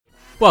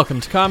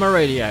Welcome to Karma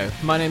Radio.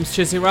 My name's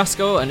Chizzy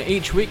Rascal, and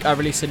each week I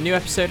release a new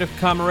episode of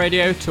Karma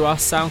Radio to our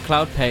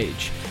SoundCloud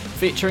page,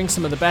 featuring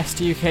some of the best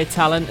UK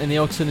talent in the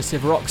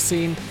alternative rock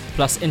scene,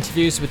 plus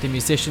interviews with the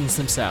musicians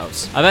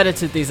themselves. I've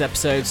edited these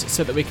episodes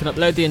so that we can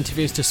upload the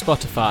interviews to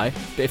Spotify,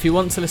 but if you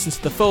want to listen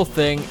to the full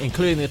thing,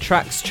 including the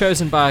tracks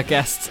chosen by our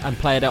guests and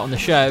play it out on the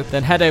show,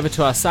 then head over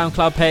to our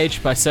SoundCloud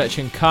page by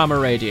searching Karma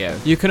Radio.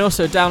 You can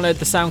also download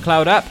the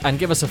SoundCloud app and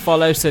give us a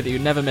follow so that you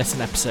never miss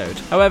an episode.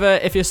 However,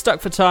 if you're stuck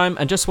for time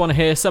and just want to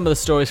hear some of the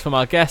stories from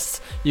our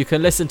guests, you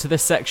can listen to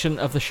this section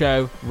of the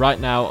show right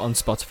now on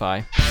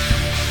Spotify.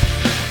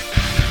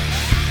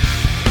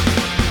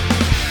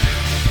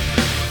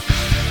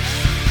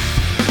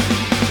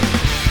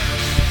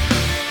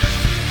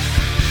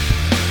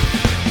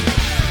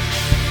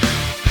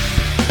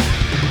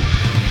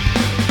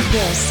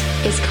 This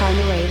is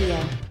Karma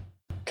Radio.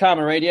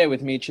 Karma Radio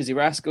with me, Chizzy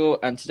Rascal,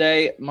 and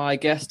today my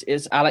guest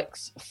is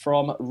Alex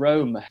from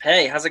Rome.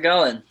 Hey, how's it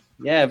going?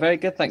 Yeah, very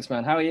good, thanks,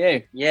 man. How are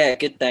you? Yeah,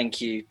 good, thank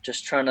you.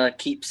 Just trying to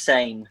keep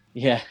sane.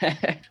 Yeah.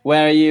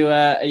 Where are you?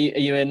 Are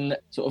you in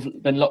sort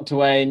of been locked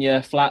away in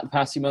your flat the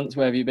past few months?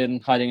 Where have you been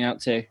hiding out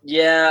to?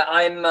 Yeah,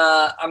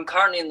 I'm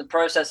currently in the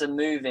process of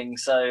moving,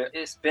 so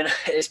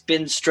it's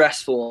been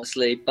stressful,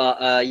 honestly.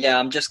 But yeah,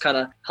 I'm just kind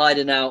of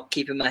hiding out,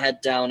 keeping my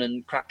head down,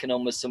 and cracking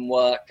on with some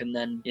work, and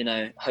then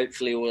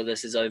hopefully all of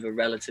this is over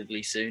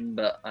relatively soon.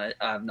 But I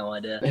have no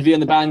idea. Have you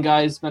and the band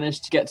guys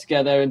managed to get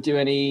together and do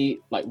any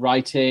like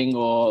writing,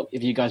 or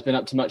have you guys been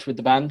up to much with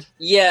the band?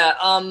 Yeah,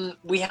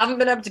 we haven't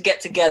been able to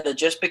get together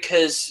just because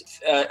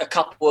a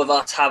couple of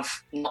us have,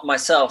 not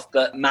myself,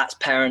 but Matt's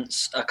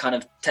parents are kind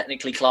of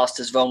technically classed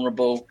as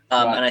vulnerable,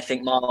 Right. and I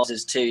think Miles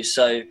is too.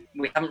 So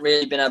we haven't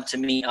really been able to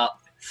meet up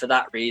for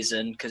that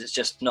reason, because it's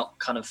just not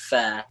kind of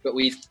fair. But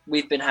we've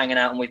been hanging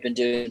out and we've been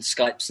doing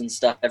Skypes and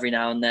stuff every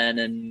now and then,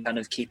 and kind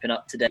of keeping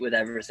up to date with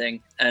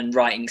everything, and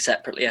writing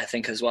separately, I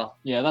think, as well.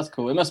 Yeah, that's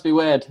cool. It must be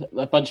weird.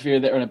 A bunch of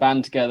you that are in a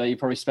band together, you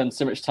probably spend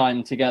so much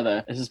time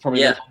together. This is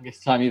probably the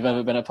longest time you've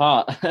ever been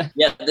apart.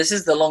 Yeah, this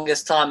is the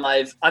longest time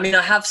I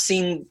have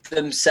seen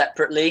them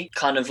separately,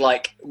 kind of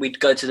like we'd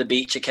go to the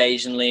beach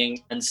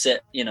occasionally and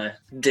sit,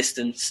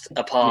 distanced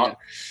apart.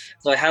 Yeah.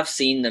 So I have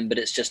seen them, but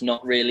it's just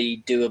not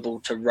really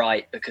doable to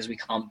write because we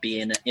can't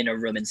be in a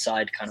room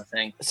inside, kind of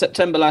thing.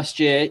 September last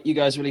year, you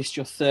guys released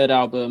your third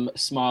album,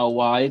 Smile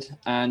Wide,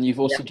 and you've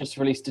also just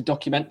released a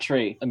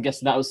documentary. I'm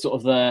guessing that was sort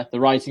of the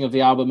writing of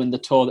the album and the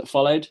tour that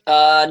followed?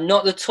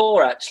 Not the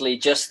tour, actually.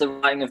 Just the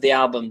writing of the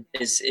album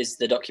is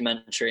the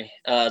documentary.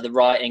 The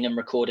writing and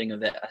recording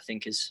of it, I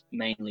think, is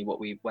mainly what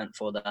we went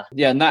for there.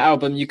 Yeah, and that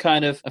album,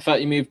 I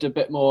felt you moved a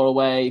bit more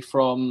away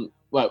from...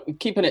 Well,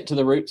 keeping it to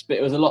the roots, but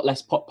it was a lot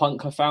less pop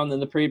punk I found than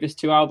the previous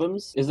two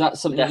albums. Is that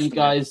something Definitely. You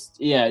guys...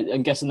 Yeah,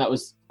 I'm guessing that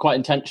was quite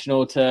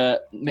intentional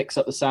to mix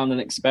up the sound and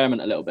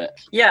experiment a little bit.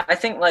 Yeah, I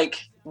think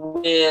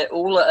we're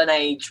all at an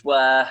age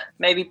where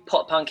maybe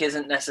pop punk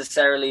isn't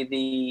necessarily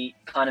the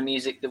kind of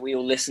music that we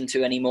all listen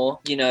to anymore.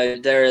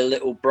 There are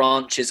little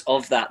branches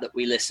of that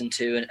we listen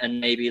to, and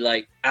maybe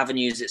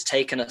avenues it's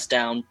taken us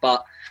down,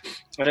 but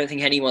I don't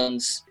think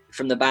anyone's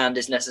from the band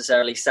is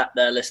necessarily sat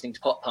there listening to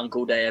pop punk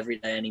all day, every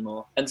day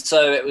anymore. And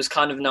so it was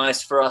kind of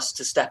nice for us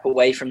to step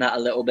away from that a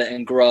little bit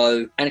and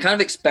grow and kind of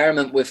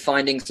experiment with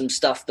finding some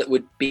stuff that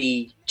would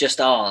be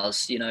just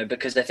ours,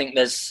 because I think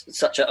there's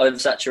such an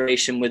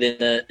oversaturation within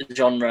the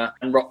genre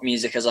and rock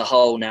music as a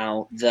whole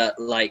now that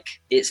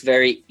it's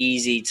very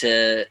easy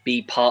to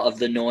be part of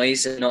the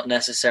noise and not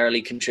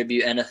necessarily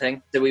contribute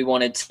anything. So we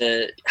wanted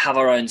to have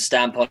our own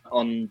stamp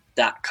on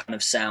that kind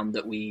of sound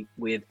that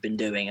we've been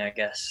doing, I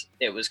guess.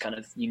 It was kind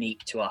of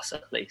unique to us,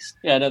 at least.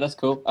 Yeah, no, that's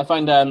cool. I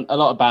find a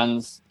lot of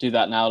bands do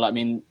that now.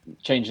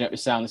 Changing up your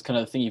sound is kind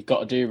of the thing you've got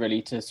to do,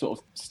 really, to sort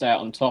of stay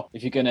out on top.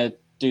 If you're going to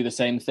do the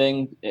same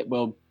thing, it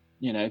will,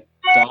 die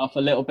off a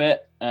little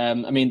bit.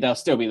 There'll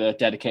still be the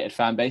dedicated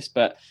fan base,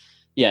 but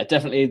yeah,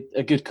 definitely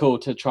a good call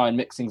to try and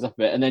mix things up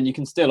a bit. And then you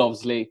can still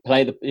obviously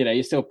play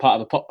you're still part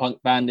of a pop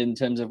punk band in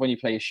terms of when you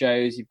play your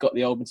shows, you've got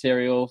the old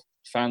material.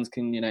 Fans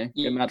can,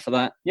 go mad for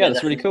that. Yeah,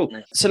 that's definitely. Really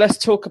cool. So let's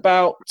talk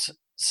about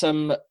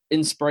some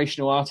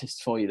inspirational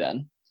artists for you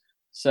then.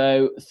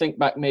 So think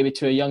back maybe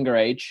to a younger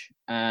age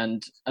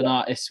and an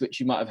artist which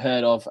you might have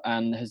heard of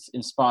and has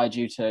inspired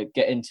you to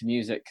get into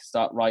music,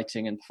 start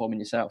writing and performing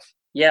yourself.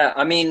 Yeah,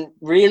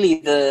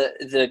 really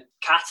the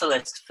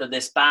catalyst for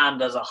this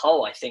band as a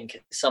whole, I think,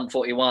 is Sum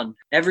 41.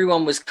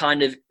 Everyone was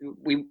kind of,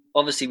 we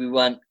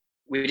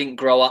didn't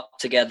grow up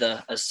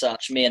together as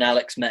such. Me and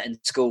Alex met in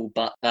school,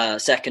 but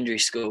secondary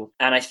school.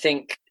 And I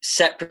think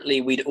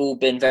separately, we'd all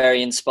been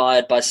very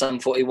inspired by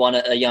Sum 41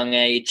 at a young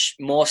age,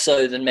 more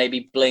so than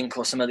maybe Blink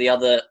or some of the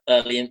other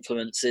early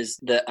influences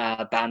that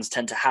bands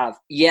tend to have.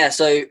 Yeah,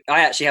 so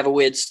I actually have a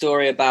weird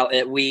story about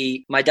it.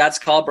 My dad's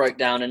car broke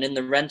down, and in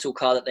the rental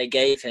car that they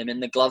gave him, in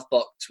the glove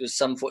box was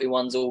Sum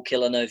 41's All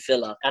Killer No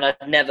Filler. And I'd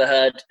never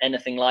heard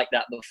anything like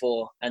that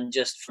before. And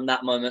just from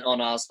that moment on,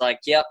 I was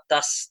like, yep,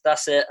 that's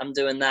it. I'm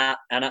doing that.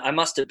 And I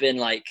must have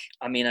been I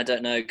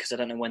don't know, because I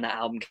don't know when that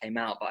album came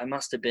out, but I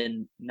must have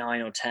been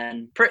 9 or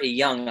 10, pretty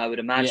young, I would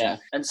imagine. Yeah.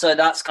 And so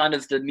that's kind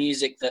of the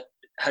music that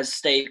has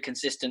stayed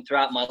consistent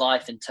throughout my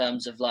life in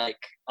terms of like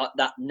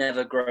that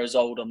never grows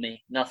old on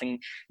me. Nothing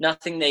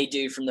they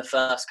do from the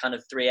first kind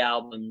of 3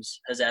 albums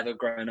has ever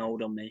grown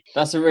old on me.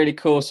 That's a really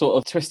cool sort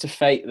of twist of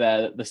fate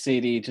there, that the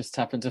CD just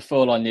happened to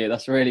fall on you.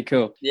 That's really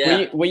cool.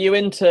 Yeah. Were you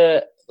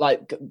into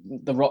like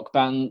the rock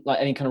band, like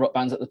any kind of rock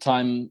bands at the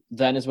time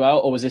then as well,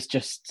 or was this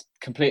just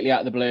completely out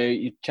of the blue?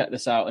 You checked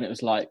this out and it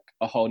was like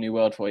a whole new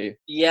world for you?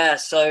 Yeah,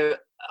 so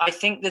I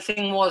think the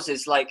thing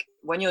is like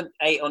when you're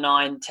 8 or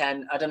 9,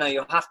 10, I don't know,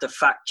 you'll have to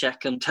fact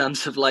check in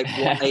terms of like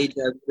what age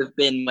I would have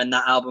been when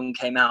that album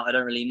came out. I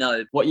don't really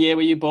know. What year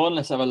were you born?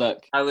 Let's have a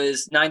look. I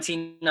was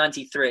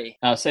 1993.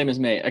 Oh, same as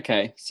me.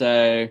 Okay,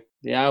 so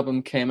the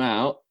album came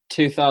out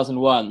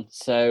 2001,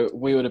 so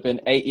we would have been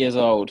 8 years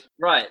old.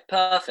 Right,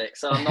 perfect.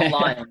 So I'm not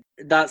lying.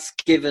 That's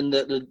given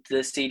that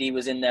the CD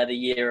was in there the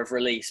year of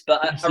release,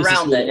 but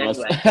around then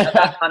anyway.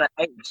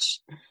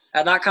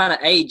 At that kind of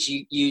age,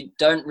 you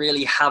don't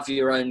really have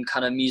your own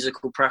kind of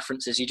musical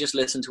preferences. You just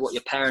listen to what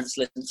your parents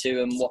listen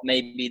to and what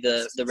maybe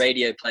the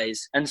radio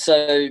plays. And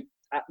so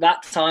at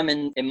that time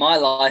in my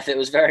life, it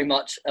was very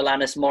much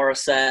Alanis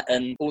Morissette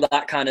and all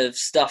that kind of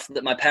stuff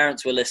that my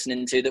parents were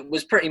listening to that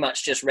was pretty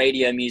much just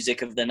radio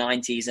music of the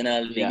 90s and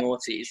early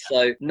noughties.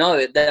 So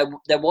no,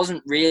 there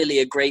wasn't really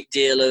a great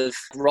deal of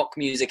rock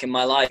music in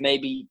my life.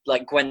 Maybe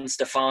like Gwen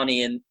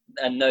Stefani and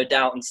No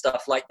Doubt and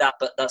stuff like that.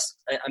 But that's,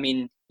 I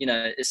mean, you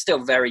know, it's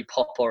still very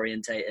pop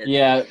orientated.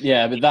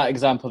 Yeah, but that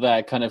example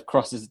there kind of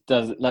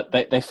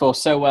they fall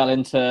so well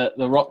into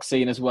the rock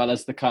scene as well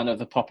as the kind of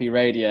the poppy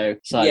radio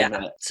side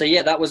of it. So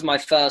yeah, that was my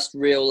first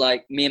real,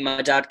 like, me and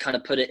my dad kind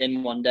of put it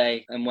in one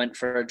day and went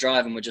for a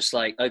drive, and we're just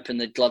like, opened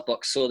the glove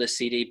box, saw this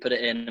CD, put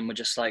it in, and we're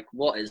just like,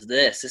 what is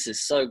this? This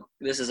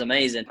is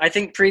amazing. I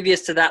think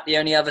previous to that, the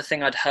only other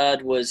thing I'd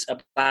heard was a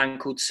band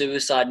called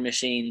Suicide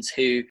Machines,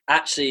 who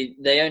actually,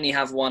 they only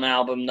have one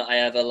album that I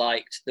ever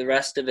liked. The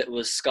rest of it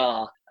was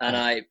ska. And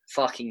I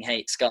fucking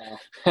hate ska.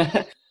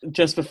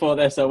 Just before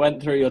this, I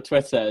went through your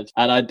Twitter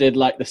and I did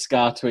like the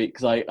ska tweet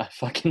because I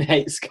fucking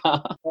hate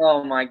ska.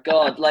 Oh my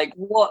God. Like,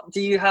 what do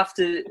you have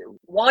to...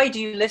 Why do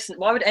you listen?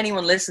 Why would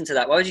anyone listen to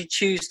that? Why would you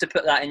choose to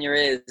put that in your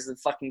ears, the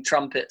fucking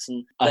trumpets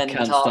and then I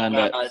can't stand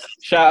it.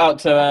 Shout out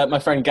to my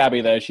friend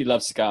Gabby, though. She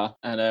loves ska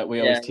and we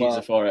always tease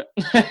her for it.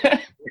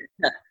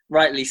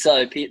 Rightly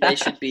so. They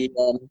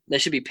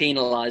should be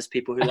penalised,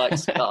 people who like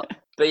ska.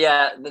 But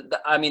yeah,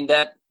 I mean,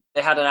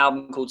 they had an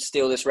album called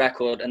Steal This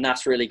Record, and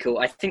that's really cool.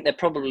 I think there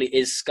probably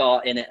is ska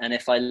in it, and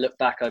if I look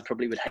back, I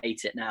probably would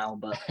hate it now,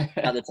 but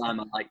at the time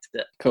I liked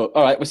it. Cool.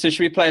 All right, well, so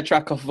should we play a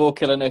track off of All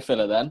Killer No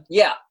Filler then?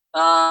 Yeah.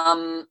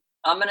 I'm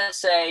going to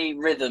say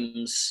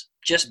Rhythms,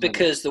 just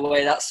because the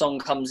way that song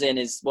comes in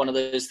is one of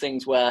those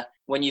things where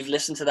when you've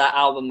listened to that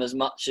album as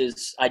much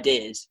as I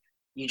did,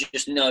 you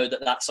just know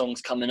that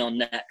song's coming on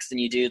next,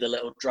 and you do the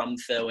little drum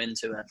fill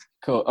into it.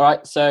 Cool. All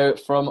right, so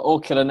from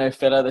All Killer No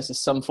Filler, this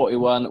is Sum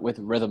 41 with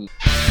Rhythm.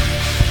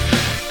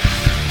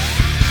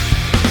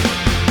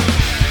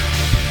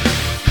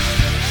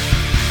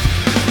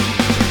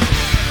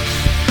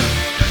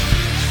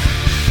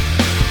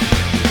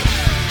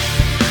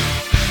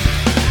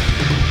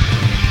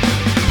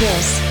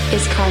 This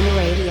is Karma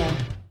Radio.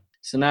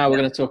 So now we're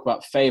going to talk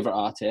about favourite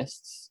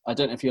artists. I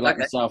don't know if you like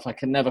myself. I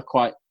can never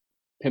quite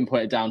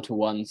pinpoint it down to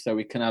one, so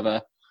we can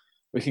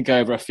go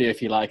over a few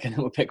if you like, and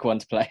then we'll pick one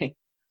to play.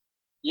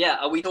 Yeah,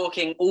 are we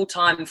talking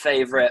all-time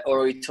favourite,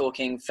 or are we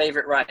talking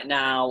favourite right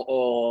now,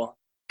 or...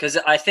 Because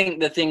I think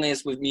the thing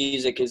is with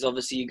music is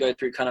obviously you go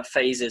through kind of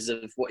phases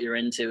of what you're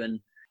into,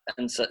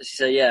 and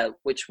so yeah,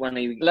 which one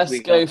are we...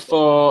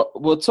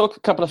 We'll talk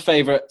a couple of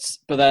favourites,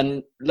 but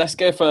then let's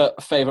go for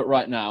a favourite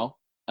right now,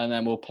 and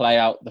then we'll play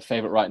out the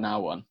favourite right now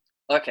one.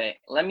 Okay,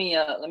 let me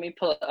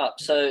pull it up.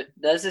 So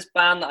there's this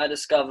band that I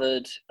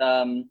discovered.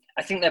 I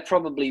think they're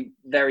probably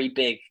very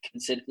big.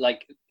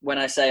 Like when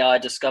I say I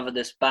discovered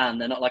this band,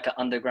 they're not like an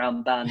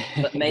underground band,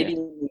 but maybe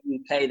in the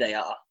UK they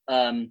are.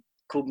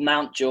 Called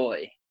Mount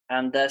Joy,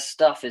 and their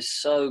stuff is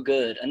so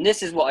good. And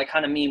this is what I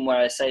kind of mean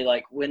where I say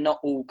like we're not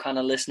all kind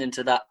of listening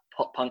to that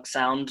pop punk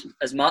sound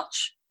as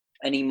much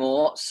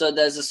anymore. So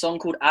there's a song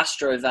called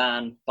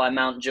Astrovan by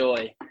Mount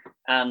Joy,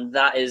 and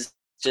that is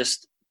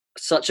just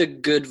such a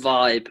good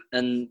vibe,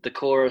 and the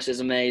chorus is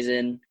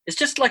amazing. It's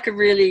just like a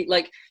really,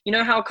 like, you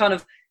know how kind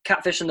of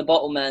Catfish and the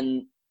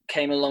Bottlemen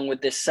came along with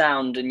this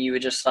sound and you were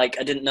just like,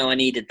 I didn't know I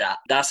needed that.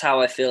 That's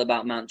how I feel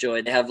about Mount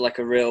Joy. They have like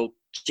a real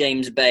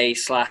James Bay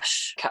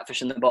 /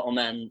 Catfish and the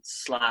Bottlemen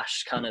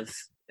 / kind of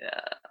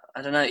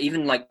I don't know,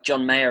 even like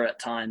John Mayer at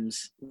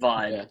times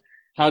vibe. Yeah.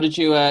 How did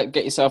you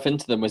get yourself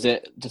into them? Was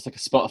it just like a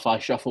Spotify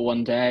shuffle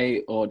one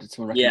day, or did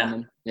someone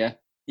recommend them?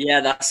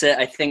 Yeah, that's it.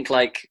 I think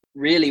like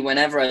really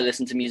whenever I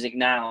listen to music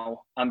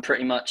now, I'm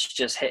pretty much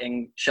just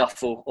hitting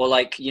shuffle, or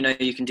like, you know,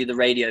 you can do the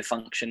radio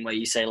function where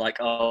you say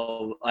like,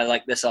 oh, I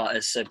like this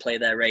artist, so play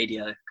their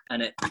radio,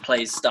 and it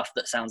plays stuff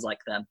that sounds like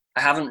them.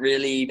 I haven't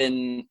really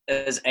been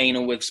as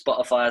anal with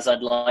Spotify as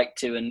I'd like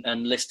to,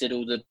 and listed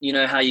all the, you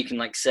know how you can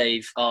like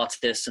save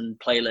artists and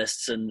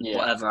playlists and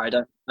whatever. I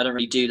don't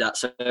really do that.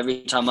 So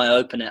every time I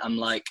open it, I'm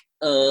like,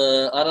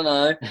 I don't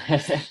know.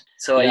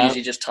 So I Yeah.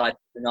 usually just type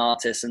an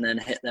artist and then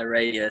hit their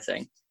radio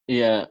thing.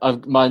 Yeah,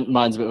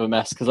 mine's a bit of a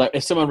mess because like,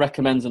 if someone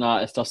recommends an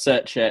artist, I'll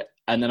search it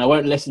and then I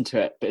won't listen to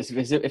it. But if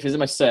it's in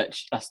my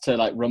search, that's to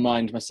like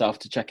remind myself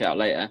to check it out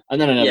later, and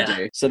then I never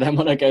do. So then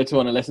when I go to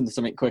want to listen to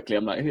something quickly,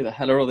 I'm like, who the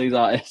hell are all these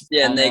artists?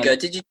 Yeah, and they go,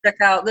 "Did you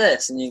check out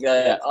this?" And you go,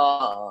 Yeah.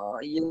 "Oh,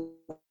 you."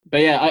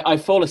 But yeah, I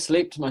fall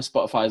asleep to my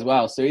Spotify as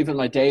well. So even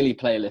my daily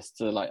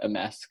playlists are like a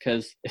mess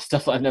because it's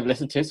stuff that I've never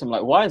listened to. So I'm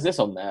like, why is this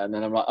on there? And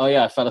then I'm like, oh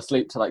yeah, I fell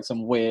asleep to like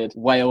some weird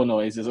whale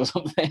noises or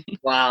something.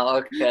 Wow.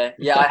 Okay.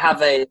 Yeah, I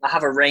have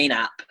a rain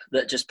app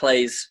that just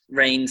plays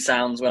rain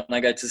sounds when I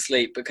go to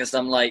sleep because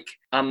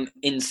I'm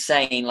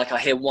insane. Like I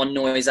hear one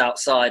noise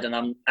outside and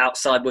I'm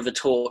outside with a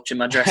torch in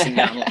my dressing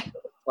gown. Like,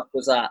 what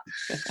was that?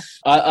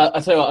 I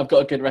tell you what, I've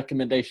got a good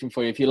recommendation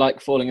for you. If you like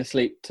falling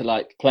asleep to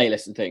like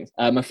playlists and things,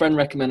 my friend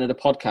recommended a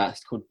podcast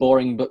called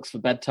Boring Books for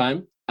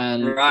Bedtime,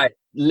 and Right.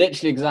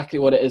 literally exactly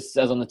what it is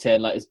says on the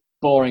tin. Like it's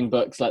boring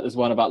books. Like there's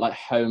one about like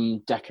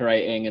home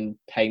decorating and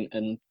paint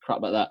and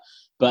crap like that.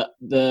 But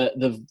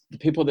the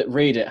people that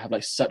read it have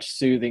like such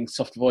soothing,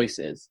 soft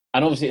voices,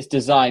 and obviously it's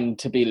designed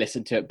to be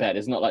listened to at bed.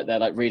 It's not like they're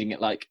like reading it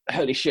like,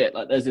 holy shit,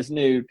 like there's this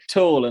new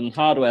tool and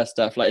hardware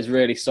stuff. Like it's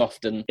really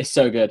soft and it's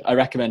so good. I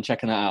recommend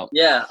checking that out.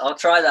 Yeah, I'll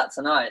try that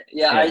tonight.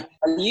 Yeah. Yeah.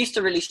 I used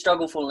to really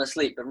struggle falling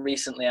asleep, but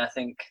recently I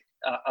think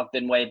I've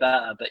been way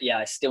better. But yeah,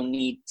 I still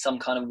need some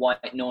kind of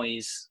white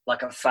noise,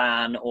 like a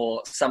fan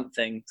or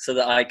something, so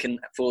that I can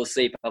fall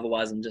asleep.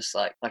 Otherwise, I'm just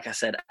like I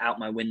said, out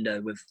my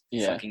window with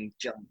fucking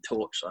giant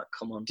torch. Like,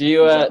 come on. Do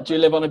you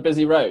live on a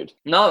busy road?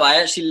 No, I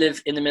actually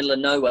live in the middle of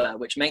nowhere,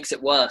 which makes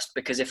it worse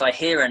because if I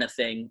hear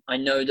anything, I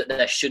know that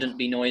there shouldn't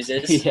be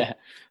noises. Yeah,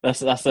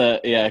 that's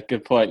a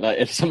good point. Like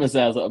if someone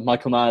says like,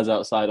 Michael Myers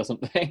outside or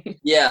something.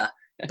 Yeah.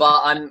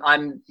 But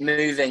I'm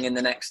moving in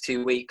the next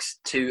 2 weeks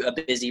to a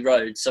busy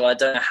road, so I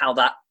don't know how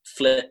that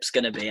flip's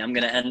going to be. I'm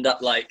going to end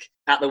up like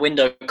at the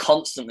window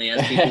constantly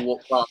as people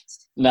walk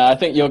past. No, I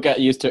think you'll get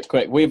used to it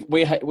quick.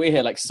 We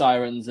hear like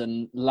sirens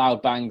and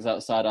loud bangs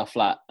outside our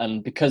flat,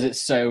 and because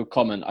it's so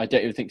common, I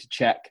don't even think to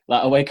check.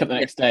 Like I wake up the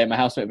next day and my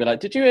housemate will be like,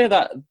 "Did you hear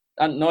that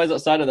noise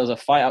outside? Or there was a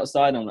fight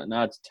outside?" And I'm like,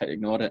 "No, I just totally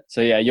ignored it."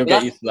 So yeah, you'll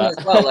get used to that.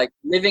 As well, like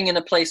living in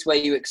a place where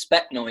you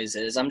expect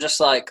noises, I'm just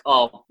like,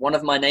 oh, one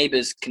of my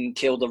neighbors can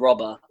kill the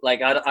robber.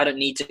 Like I don't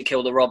need to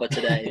kill the robber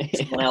today.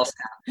 Someone else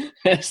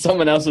can.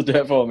 Someone else will do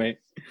it for me.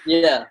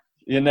 Yeah.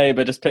 Your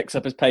neighbour just picks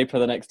up his paper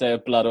the next day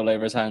with blood all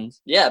over his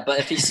hands. Yeah, but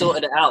if he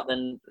sorted it out,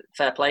 then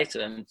fair play to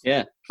him.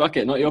 Yeah, fuck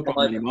it, not your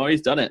problem anymore.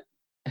 He's done it.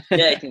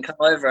 Yeah, he can come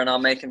over and I'll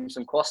make him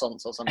some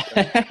croissants or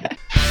something.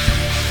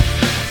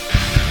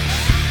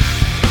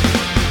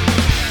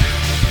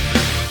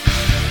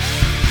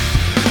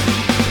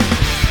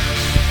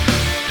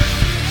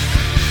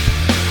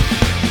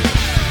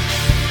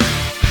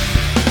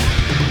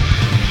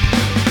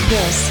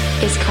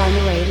 This is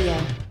Karma Radio.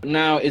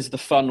 Now is the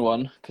fun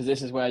one, because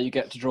this is where you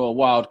get to draw a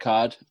wild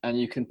card and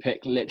you can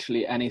pick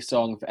literally any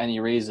song for any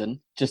reason.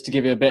 Just to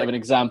give you a bit of an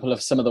example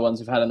of some of the ones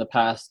we've had in the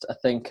past, I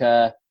think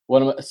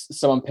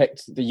someone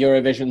picked the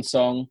Eurovision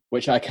song,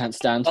 which I can't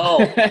stand.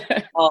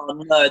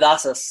 Oh no,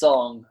 that's a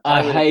song.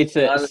 I hate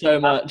it so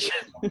much.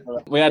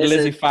 We had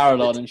Lizzie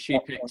Farrell on and she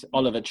picked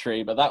Oliver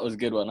Tree, but that was a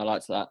good one. I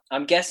liked that.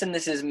 I'm guessing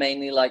this is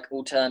mainly like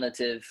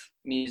alternative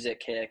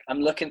music here. I'm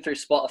looking through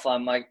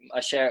Spotify. I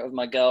share it with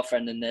my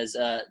girlfriend, and there's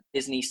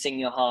Disney Sing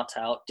Your Heart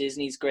Out,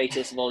 Disney's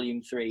Greatest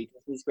Volume 3,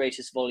 Disney's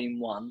Greatest Volume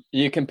 1.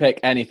 You can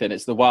pick anything.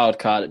 It's the wild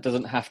card. It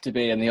doesn't have to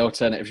be in the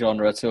alternative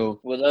genre at all.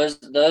 Well,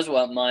 those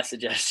weren't my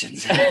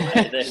suggestions.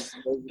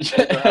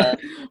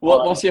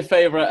 What's your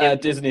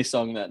favourite Disney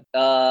song then?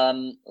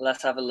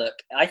 Let's have a look.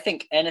 I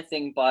think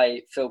anything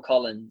by Phil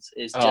Collins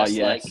is just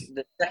like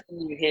the second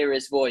you hear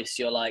his voice,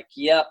 you're like,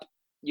 "Yep,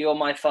 you're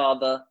my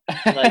father."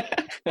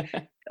 Like,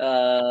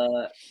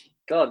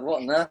 God,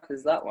 what on earth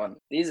is that one?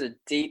 These are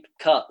deep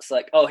cuts.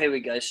 Like, oh, here we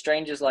go.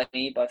 Strangers Like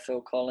Me by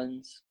Phil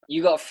Collins.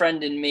 You Got a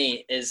Friend in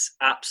Me is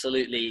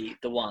absolutely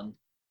the one,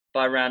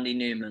 by Randy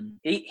Newman.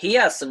 He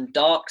has some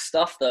dark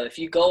stuff though. If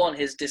you go on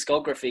his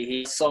discography, he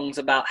has songs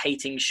about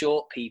hating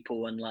short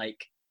people, and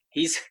like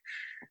he's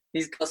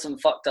got some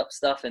fucked up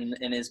stuff in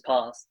his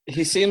past.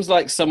 He seems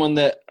like someone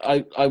that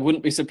I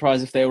wouldn't be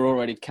surprised if they were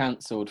already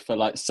cancelled for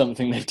like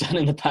something they've done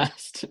in the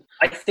past.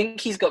 I think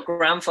he's got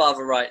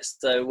grandfather rights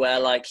though, where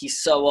like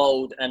he's so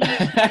old and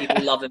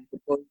people love him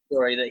for Toy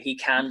Story that he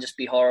can just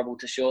be horrible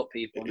to short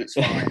people, and it's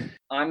fine.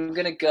 I'm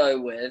gonna go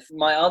with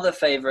my other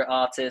favorite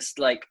artist,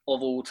 like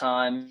of all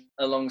time,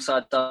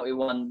 alongside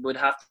 31, would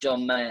have to be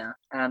John Mayer,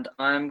 and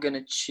I'm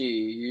gonna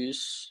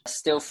choose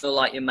 "Still Feel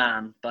Like Your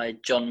Man" by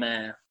John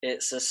Mayer.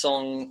 It's a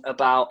song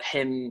about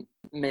him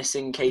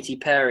missing Katy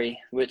Perry,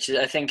 which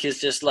I think is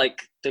just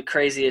like the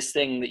craziest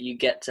thing, that you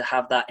get to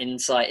have that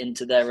insight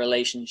into their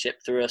relationship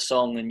through a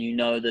song, and you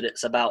know that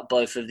it's about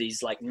both of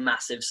these like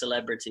massive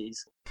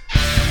celebrities.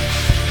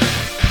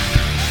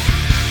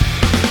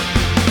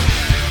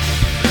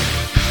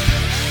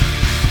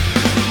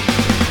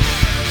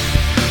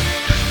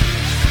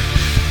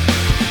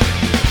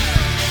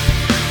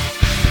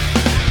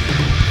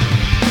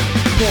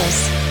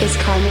 This is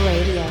Karma Radio.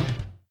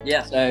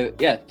 Yeah. So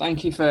yeah,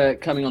 thank you for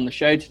coming on the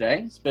show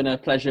today. It's been a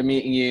pleasure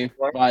meeting you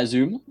via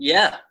Zoom.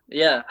 Yeah.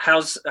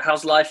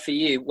 How's life for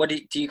you? What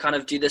do you kind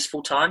of do this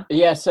full time?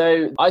 Yeah,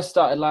 so I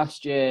started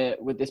last year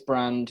with this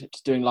brand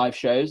just doing live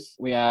shows.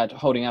 We had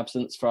Holding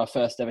Absence for our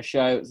first ever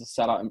show. It was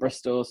a sellout in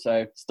Bristol,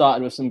 so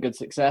started with some good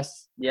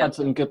success. Yeah. Had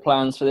some good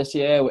plans for this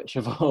year, which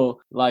have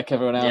all, like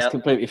everyone else,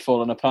 completely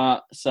fallen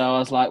apart. So I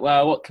was like,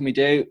 well, what can we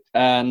do?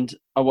 And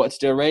I wanted to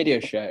do a radio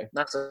show.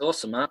 That's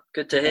awesome, man.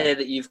 Good to hear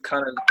that you've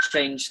kind of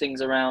changed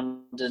things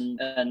around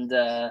and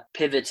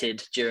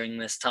pivoted during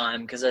this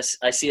time, because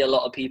I see a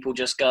lot of people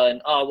just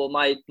going, oh, well,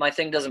 my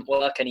thing doesn't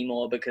work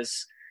anymore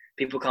because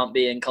people can't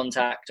be in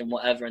contact and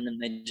whatever, and then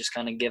they just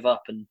kind of give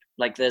up. And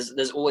like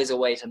there's always a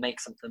way to make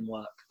something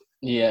work.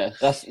 Yeah,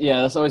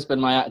 that's always been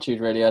my attitude,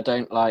 really.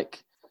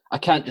 I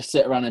can't just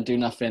sit around and do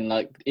nothing.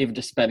 Like even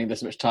just spending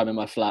this much time in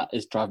my flat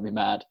is driving me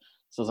mad.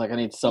 So it's like I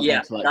need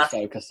something to like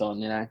focus on,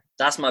 you know.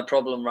 That's my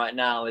problem right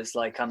now. Is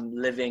like I'm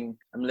living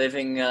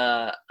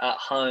at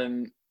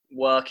home,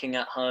 working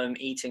at home,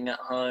 eating at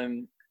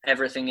home.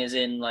 Everything is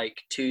in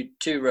like two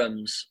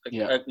rooms.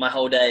 Like, my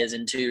whole day is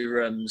in 2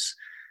 rooms,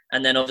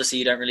 and then obviously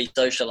you don't really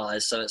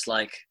socialize. So it's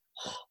like,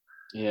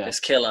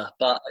 it's killer.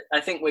 But I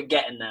think we're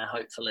getting there,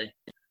 hopefully.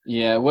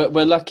 Yeah,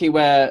 we're lucky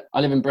where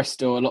I live in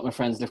Bristol. A lot of my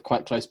friends live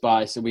quite close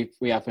by, so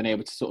we have been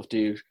able to sort of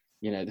do,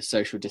 you know, the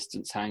social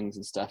distance hangs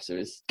and stuff. So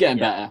it's getting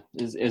better.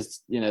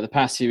 Is you know, the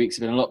past few weeks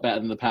have been a lot better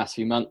than the past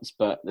few months,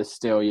 but there's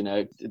still, you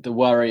know, the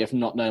worry of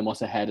not knowing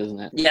what's ahead, isn't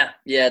it?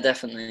 Yeah,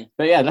 definitely.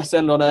 But yeah, let's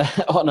end on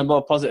a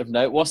more positive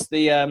note. What's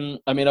the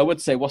I mean, I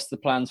would say what's the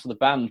plans for the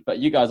band, but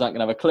you guys aren't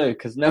gonna have a clue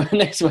because no one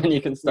knows when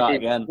you can start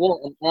again. What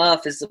on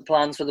earth is the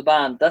plans for the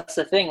band? That's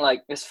the thing.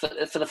 Like, it's for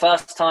the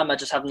first time, I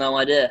just have no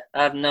idea.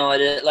 I have no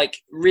idea. Like,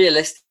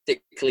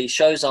 realistically,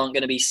 shows aren't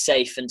going to be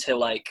safe until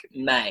like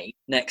May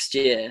next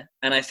year,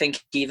 and I think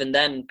even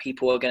then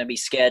people are going to be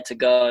scared to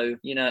go,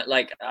 you know.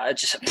 Like I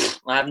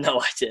have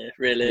no idea,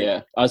 really.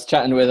 Yeah, I was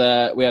chatting with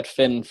we had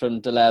Finn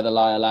from Delaire the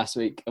Liar last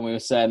week, and we were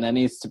saying there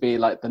needs to be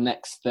like the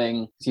next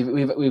thing. So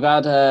we've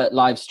had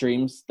live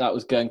streams that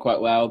was going quite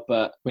well,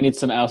 but we need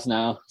something else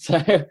now. So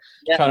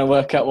trying to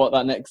work out what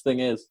that next thing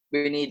is.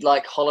 We need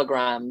like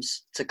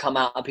holograms to come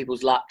out of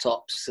people's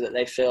laptops so that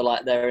they feel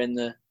like they're in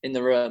the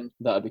room.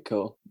 That'd be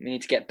cool. We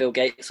need to get Bill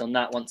Gates on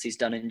that once he's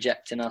done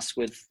injecting us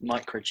with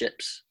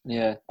microchips.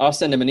 Yeah, I'll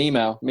send him an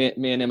email. Me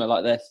and him are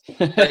like this.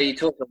 Are you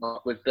talking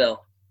about with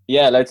Bill?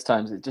 Yeah, loads of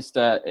times. It just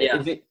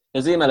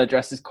his email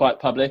address is quite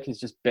public. It's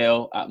just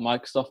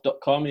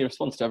bill@microsoft.com. He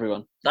responds to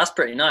everyone. That's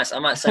pretty nice. I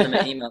might send him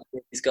an email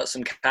if he's got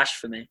some cash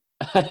for me.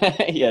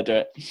 Yeah,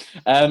 do it.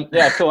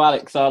 Yeah, cool,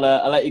 Alex. I'll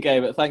let you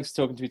go, but thanks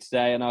for talking to me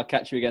today, and I'll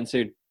catch you again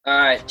soon. All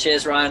right.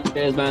 Cheers, Ryan.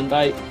 Cheers, man.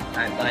 Bye. All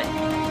right,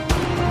 bye.